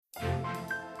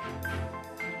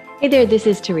Hey there, this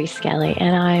is Therese Skelly,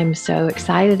 and I am so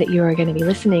excited that you are going to be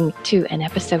listening to an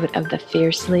episode of the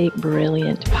Fiercely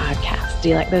Brilliant podcast. Do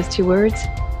you like those two words?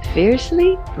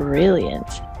 Fiercely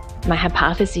Brilliant. My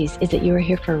hypothesis is that you are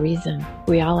here for a reason.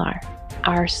 We all are.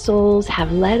 Our souls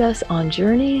have led us on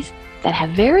journeys that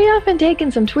have very often taken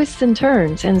some twists and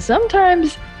turns, and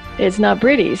sometimes it's not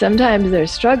pretty. Sometimes there's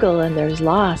struggle and there's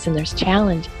loss and there's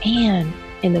challenge, and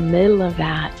in the middle of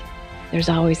that, there's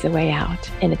always a way out.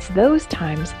 And it's those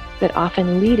times that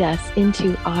often lead us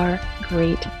into our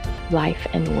great life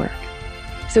and work.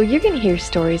 So you're going to hear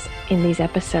stories in these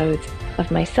episodes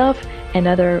of myself and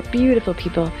other beautiful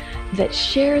people that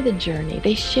share the journey.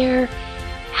 They share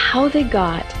how they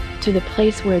got to the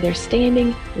place where they're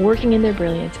standing, working in their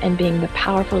brilliance, and being the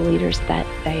powerful leaders that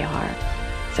they are.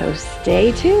 So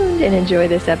stay tuned and enjoy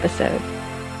this episode.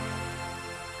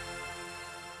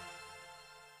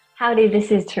 Howdy, this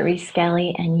is Therese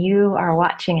Skelly, and you are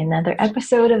watching another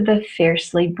episode of the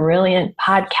Fiercely Brilliant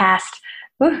podcast.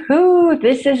 Woohoo!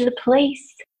 This is the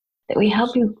place that we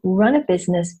help you run a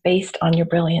business based on your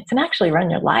brilliance and actually run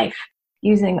your life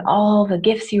using all the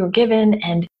gifts you were given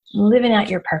and living out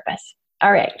your purpose.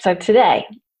 All right, so today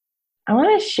I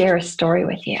want to share a story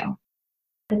with you.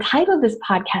 The title of this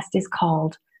podcast is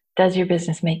called, Does Your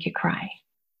Business Make You Cry?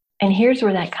 And here's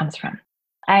where that comes from.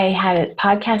 I had a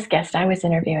podcast guest I was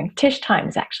interviewing, Tish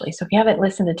Times, actually. So if you haven't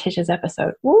listened to Tish's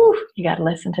episode, you got to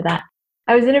listen to that.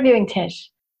 I was interviewing Tish,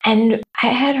 and I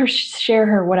had her share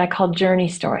her what I call journey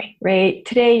story, right?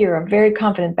 Today, you're a very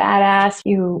confident badass.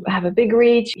 You have a big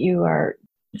reach. You are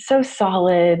so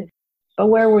solid. But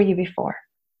where were you before?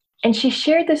 And she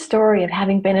shared the story of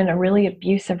having been in a really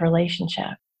abusive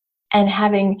relationship and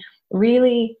having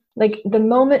really like the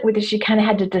moment where she kind of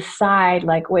had to decide,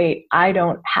 like, wait, I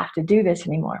don't have to do this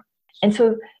anymore. And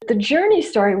so the journey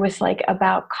story was like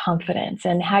about confidence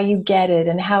and how you get it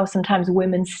and how sometimes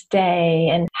women stay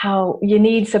and how you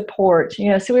need support, so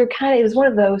we were it was one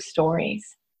of those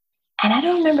stories. And I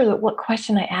don't remember what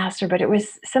question I asked her, but it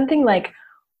was something like,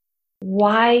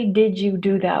 why did you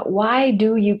do that? Why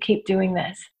do you keep doing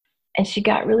this? And she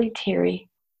got really teary.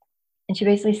 And she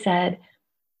basically said,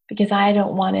 because I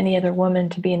don't want any other woman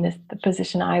to be in the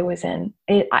position I was in.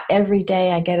 Every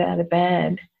day I get out of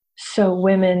bed so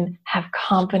women have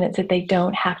confidence that they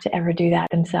don't have to ever do that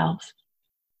themselves.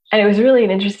 And it was really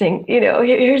an interesting,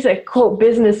 here's a quote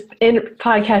business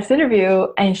podcast interview,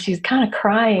 and she's kind of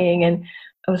crying, and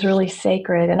it was really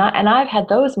sacred. And I've had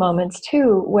those moments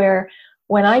too, where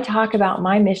when I talk about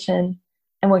my mission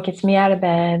and what gets me out of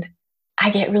bed, I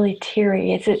get really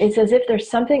teary. It's as if there's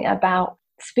something about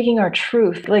speaking our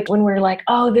truth, like when we're like,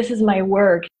 oh, this is my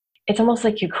work, it's almost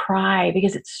like you cry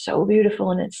because it's so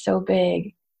beautiful and it's so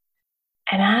big.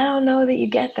 And I don't know that you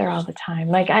get there all the time.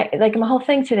 Like my whole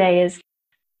thing today is,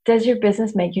 does your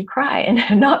business make you cry?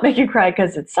 And not make you cry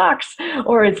because it sucks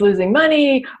or it's losing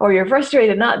money or you're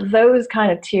frustrated, not those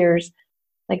kind of tears,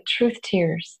 like truth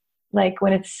tears. Like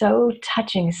when it's so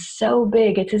touching, so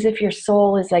big, it's as if your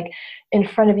soul is like in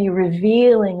front of you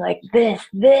revealing like this.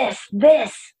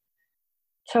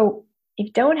 So if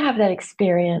you don't have that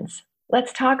experience,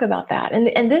 let's talk about that.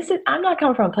 And this is, I'm not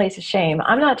coming from a place of shame.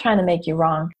 I'm not trying to make you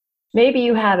wrong. Maybe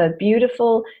you have a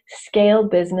beautiful scaled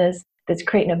business that's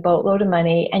creating a boatload of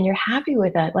money and you're happy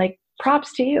with that. Like,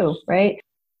 props to you, right?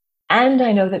 And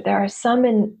I know that there are some,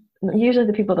 and usually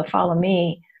the people that follow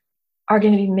me are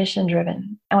going to be mission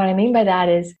driven. And what I mean by that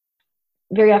is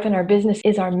very often our business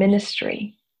is our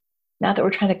ministry. Not that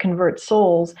we're trying to convert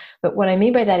souls, but what I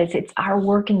mean by that is it's our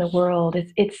work in the world.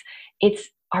 It's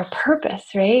our purpose,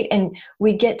 right? And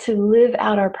we get to live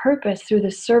out our purpose through the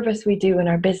service we do in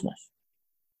our business.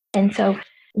 And so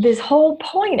this whole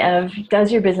point of,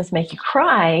 does your business make you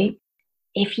cry?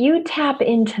 If you tap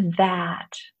into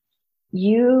that,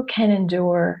 you can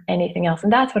endure anything else.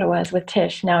 And that's what it was with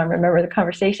Tish. Now I remember the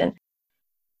conversation.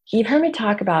 You've heard me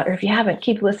talk about, or if you haven't,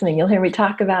 keep listening. You'll hear me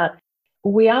talk about,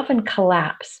 we often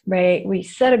collapse, right? We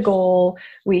set a goal,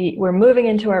 we're moving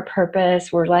into our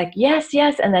purpose, we're like, yes,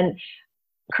 and then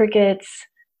crickets,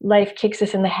 life kicks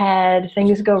us in the head,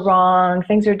 things go wrong,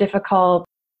 things are difficult,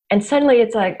 and suddenly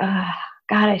it's like, God,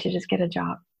 I should just get a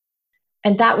job.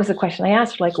 And that was the question I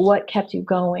asked her, like, what kept you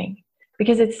going?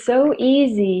 Because it's so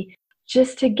easy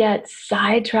just to get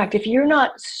sidetracked. If you're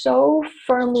not so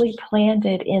firmly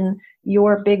planted in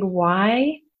your big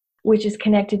why, which is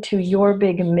connected to your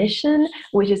big mission,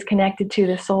 which is connected to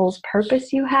the soul's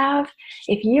purpose you have,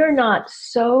 if you're not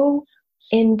so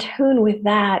in tune with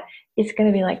that, it's going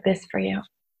to be like this for you.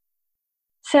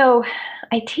 So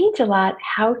I teach a lot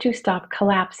how to stop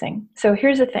collapsing. So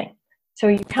here's the thing. So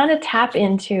you kind of tap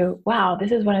into, wow,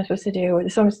 this is what I'm supposed to do, or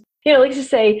this is what I'm Let's just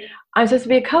say I'm supposed to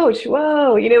be a coach.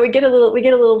 Whoa, we get a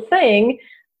little thing.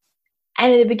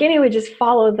 And in the beginning, we just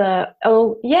follow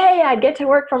oh, yay, I get to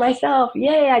work for myself.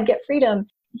 Yay, I get freedom.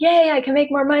 Yay, I can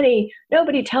make more money.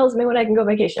 Nobody tells me when I can go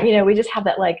vacation. We just have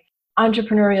that like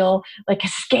entrepreneurial like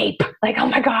escape. Like, oh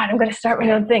my God, I'm going to start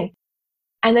my own thing.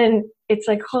 And then it's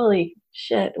like, holy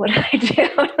shit, what did I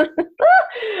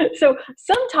do? So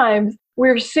sometimes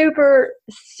we're super,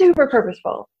 super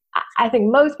purposeful. I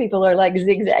think most people are like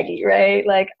zigzaggy, right?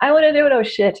 Like, I want to do it. Oh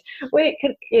shit. We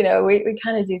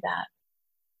kind of do that.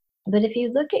 But if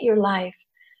you look at your life,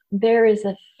 there is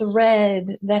a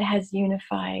thread that has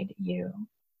unified you.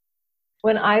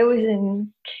 When I was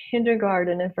in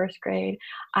kindergarten and first grade,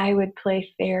 I would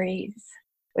play fairies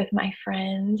with my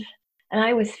friend. And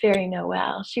I was Fairy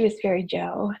Noelle. She was Fairy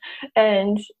Joe.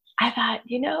 And I thought,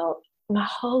 my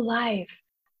whole life,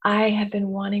 I have been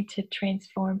wanting to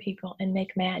transform people and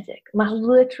make magic.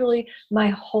 Literally, my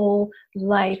whole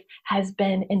life has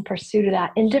been in pursuit of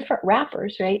that in different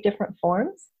wrappers, right? Different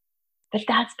forms. But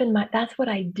that's what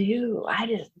I do. I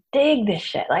just dig this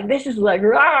shit. Like, this is like,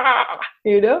 rah,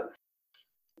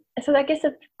 So I guess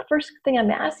the first thing I'm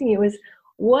asking you is,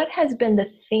 what has been the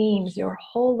themes your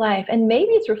whole life? And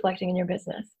maybe it's reflecting in your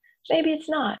business. Maybe it's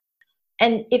not.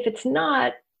 And if it's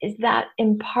not, is that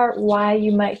in part why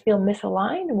you might feel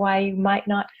misaligned? Why you might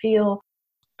not feel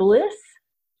bliss?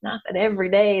 Not that every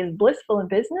day is blissful in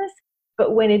business,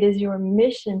 but when it is your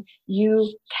mission,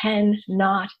 you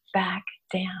cannot back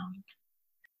down.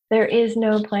 There is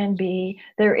no plan B.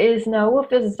 There is no, well, if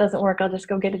business doesn't work, I'll just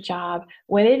go get a job.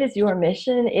 When it is your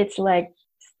mission, it's like,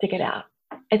 stick it out.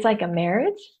 It's like a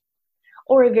marriage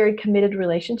or a very committed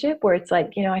relationship where it's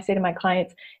like, I say to my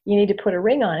clients, you need to put a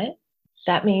ring on it.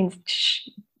 That means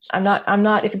I'm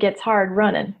not, if it gets hard,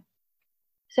 running.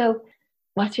 So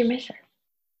what's your mission?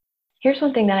 Here's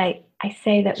one thing that I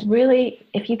say that really,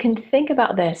 if you can think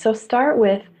about this, so start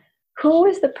with, who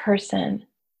is the person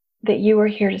that you are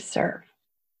here to serve?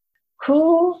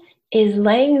 Who is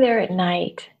laying there at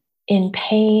night in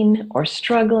pain or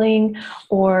struggling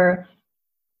or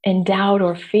in doubt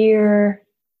or fear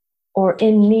or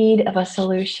in need of a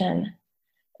solution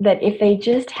that if they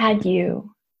just had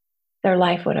you, their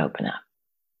life would open up?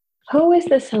 Who is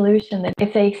the solution that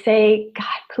if they say, God,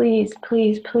 please,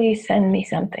 please, please send me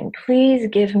something. Please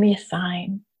give me a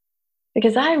sign.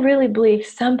 Because I really believe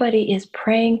somebody is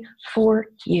praying for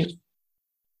you.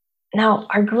 Now,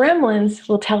 our gremlins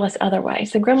will tell us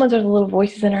otherwise. The gremlins are the little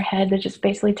voices in our head that just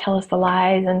basically tell us the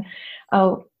lies. And,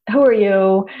 oh, who are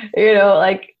you?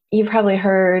 Like you've probably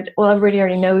heard, well, everybody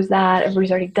already knows that.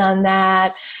 Everybody's already done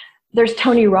that. There's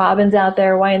Tony Robbins out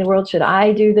there. Why in the world should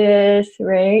I do this,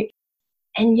 right?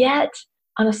 And yet,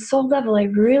 on a soul level, I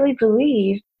really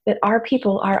believe that our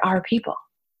people are our people.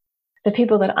 The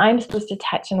people that I'm supposed to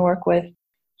touch and work with,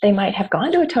 they might have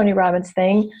gone to a Tony Robbins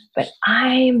thing, but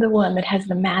I'm the one that has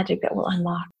the magic that will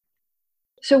unlock.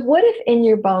 So what if in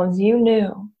your bones you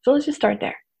knew? So let's just start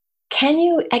there. Can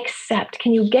you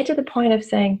get to the point of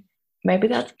saying, maybe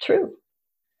that's true?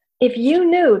 If you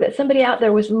knew that somebody out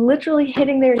there was literally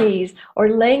hitting their knees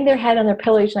or laying their head on their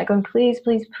pillow each night going, please,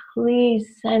 please, please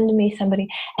send me somebody,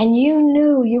 and you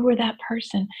knew you were that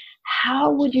person,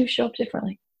 how would you show up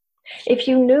differently? If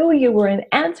you knew you were an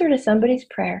answer to somebody's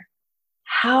prayer,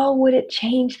 how would it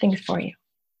change things for you?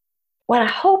 What I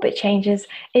hope it changes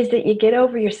is that you get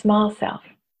over your small self.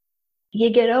 You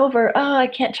get over, oh, I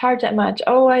can't charge that much.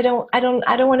 Oh, I don't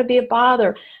want to be a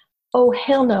bother. Oh,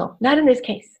 hell no, not in this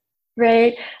case,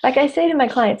 right? Like I say to my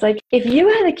clients, like, if you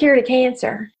had a cure to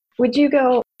cancer, would you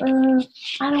go, I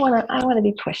don't want to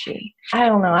be pushy. I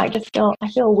don't know. I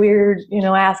feel weird,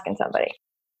 asking somebody.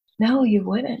 No, you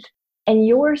wouldn't. And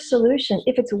your solution,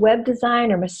 if it's web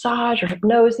design or massage or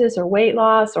hypnosis or weight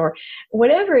loss or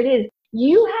whatever it is,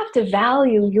 you have to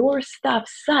value your stuff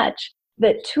such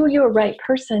that to your right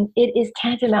person, it is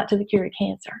tantamount to the cure of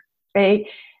cancer, right?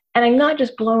 And I'm not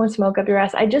just blowing smoke up your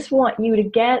ass. I just want you to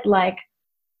get like,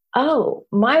 oh,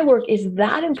 my work is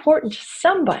that important to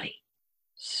somebody.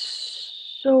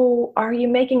 So are you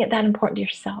making it that important to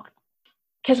yourself?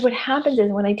 Because what happens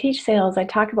is when I teach sales, I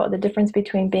talk about the difference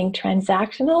between being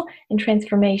transactional and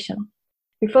transformational.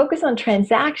 We focus on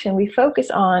transaction. We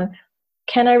focus on,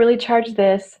 can I really charge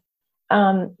this?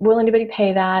 Will anybody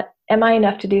pay that? Am I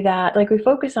enough to do that? Like we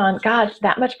focus on, God,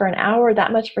 that much for an hour,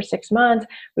 that much for 6 months.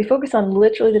 We focus on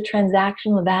literally the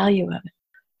transactional value of it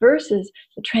versus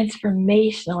the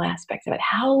transformational aspects of it.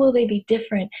 How will they be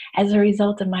different as a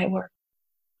result of my work?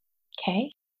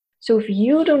 Okay? So if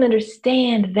you don't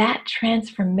understand that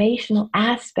transformational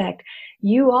aspect,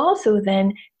 you also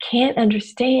then can't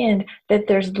understand that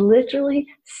there's literally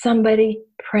somebody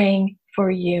praying for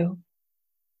you.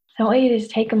 So I want you to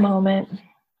just take a moment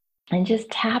and just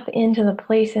tap into the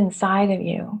place inside of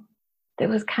you that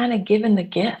was kind of given the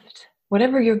gift,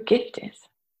 whatever your gift is.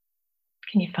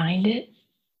 Can you find it?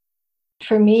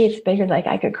 For me, it's bigger, like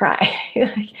I could cry.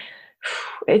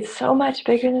 It's so much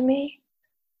bigger than me.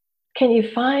 Can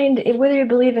you find, whether you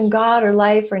believe in God or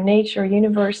life or nature or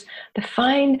universe, to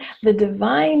find the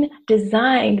divine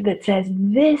design that says,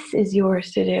 this is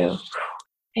yours to do.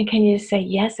 And can you say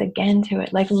yes again to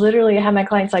it? Like literally I have my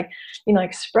clients like,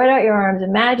 like spread out your arms,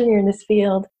 imagine you're in this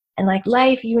field and like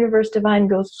life, universe, divine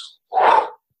goes,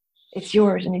 it's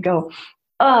yours. And you go,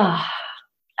 oh,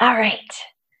 all right.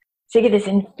 So you get this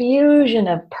infusion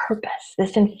of purpose,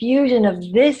 this infusion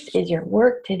of this is your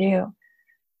work to do.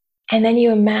 And then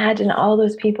you imagine all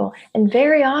those people. And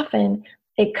very often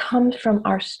it comes from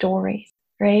our stories,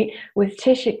 right? With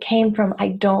Tish, it came from, I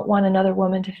don't want another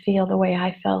woman to feel the way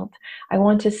I felt. I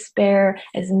want to spare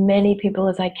as many people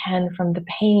as I can from the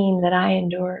pain that I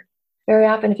endured. Very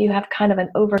often, if you have kind of an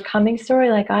overcoming story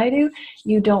like I do,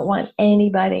 you don't want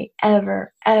anybody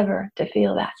ever, ever to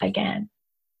feel that again.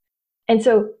 And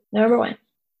so, number one,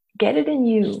 get it in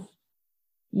you.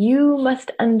 You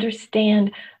must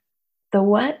understand the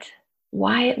what,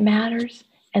 why it matters,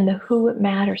 and the who it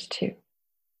matters to.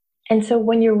 And so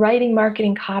when you're writing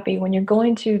marketing copy, when you're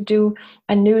going to do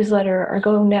a newsletter or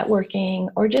go networking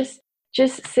or just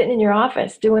sitting in your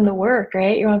office doing the work,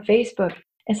 right? You're on Facebook.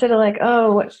 Instead of like,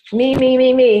 oh,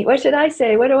 me. What should I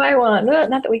say? What do I want? Not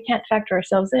that we can't factor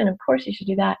ourselves in. Of course you should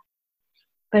do that.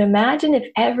 But imagine if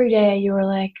every day you were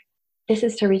like, this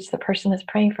is to reach the person that's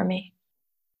praying for me.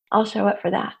 I'll show up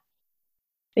for that.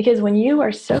 Because when you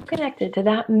are so connected to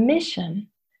that mission,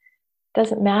 it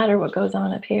doesn't matter what goes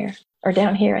on up here, or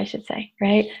down here, I should say,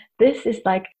 right? This is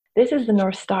the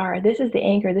North Star. This is the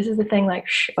anchor. This is the thing like,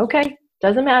 okay,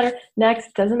 doesn't matter.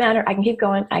 Next, doesn't matter. I can keep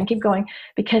going.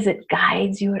 Because it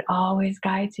guides you. It always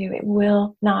guides you. It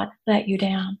will not let you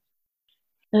down.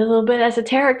 A little bit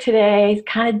esoteric today. It's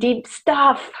kind of deep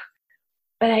stuff.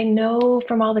 But I know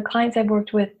from all the clients I've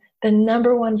worked with, the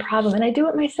number one problem, and I do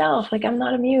it myself, like I'm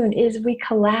not immune, is we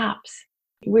collapse.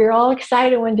 We're all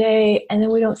excited one day and then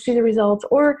we don't see the results.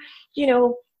 Or,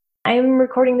 I'm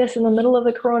recording this in the middle of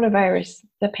the coronavirus,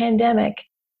 the pandemic.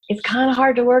 It's kind of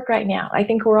hard to work right now. I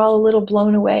think we're all a little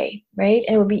blown away, right?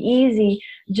 And it would be easy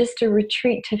just to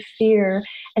retreat to fear.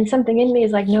 And something in me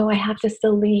is like, no, I have to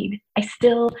still lead. I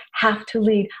still have to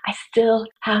lead. I still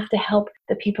have to help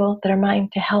the people that are mine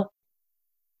to help.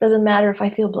 Doesn't matter if I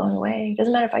feel blown away.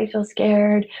 Doesn't matter if I feel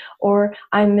scared or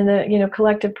I'm in the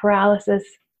collective paralysis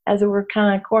as we're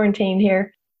kind of quarantined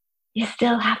here. You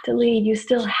still have to lead. You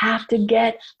still have to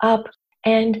get up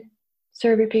and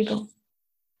serve your people.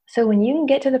 So when you can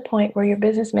get to the point where your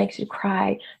business makes you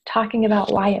cry, talking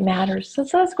about why it matters. So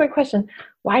that's a great question.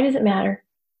 Why does it matter?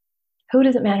 Who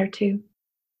does it matter to?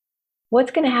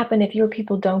 What's going to happen if your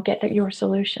people don't get your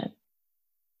solution?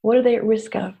 What are they at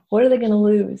risk of? What are they going to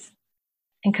lose?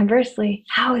 And conversely,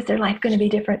 how is their life going to be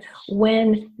different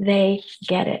when they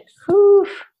get it? Oof,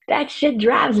 that shit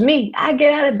drives me. I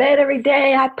get out of bed every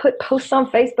day. I put posts on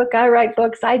Facebook. I write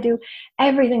books. I do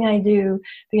everything I do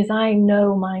because I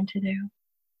know mine to do.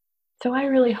 So I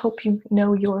really hope you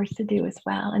know yours to do as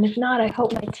well. And if not, I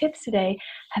hope my tips today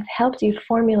have helped you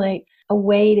formulate a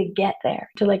way to get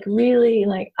there, to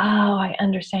really oh, I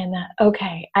understand that.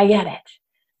 Okay, I get it.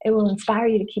 It will inspire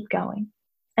you to keep going.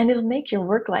 And it'll make your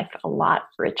work life a lot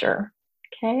richer,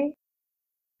 okay?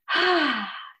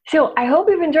 So I hope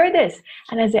you've enjoyed this.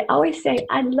 And as I always say,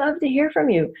 I'd love to hear from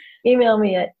you. Email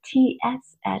me at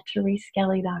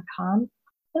ts@tereseskelly.com.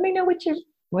 Let me know what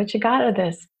you got of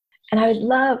this. And I would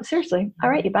love, seriously, I'll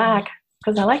write you back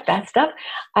because I like that stuff.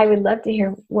 I would love to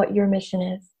hear what your mission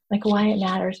is, like why it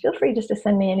matters. Feel free just to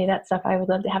send me any of that stuff. I would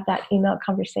love to have that email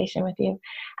conversation with you.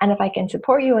 And if I can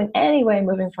support you in any way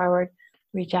moving forward,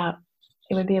 reach out.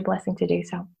 It would be a blessing to do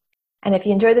so. And if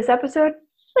you enjoyed this episode,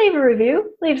 leave a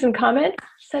review, leave some comment,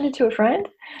 send it to a friend.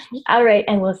 All right,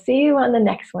 and we'll see you on the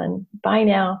next one. Bye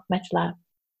now. Much love.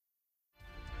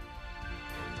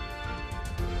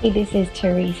 Hey, this is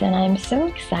Teresa, and I'm so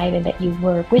excited that you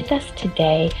were with us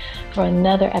today for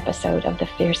another episode of the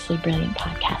Fiercely Brilliant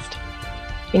podcast.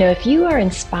 If you are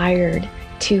inspired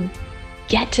to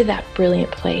get to that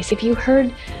brilliant place, if you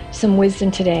heard some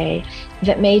wisdom today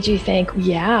that made you think,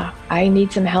 yeah, I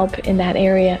need some help in that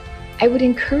area, I would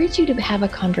encourage you to have a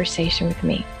conversation with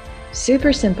me.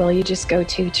 Super simple. You just go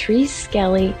to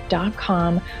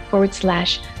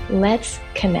tereseskelly.com/let's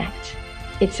connect.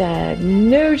 It's a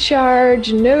no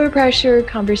charge, no pressure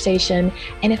conversation.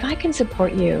 And if I can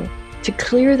support you to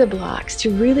clear the blocks, to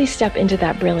really step into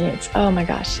that brilliance, oh my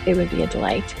gosh, it would be a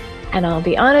delight. And I'll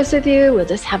be honest with you, we'll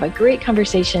just have a great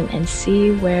conversation and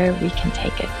see where we can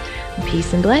take it.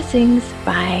 Peace and blessings.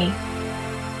 Bye.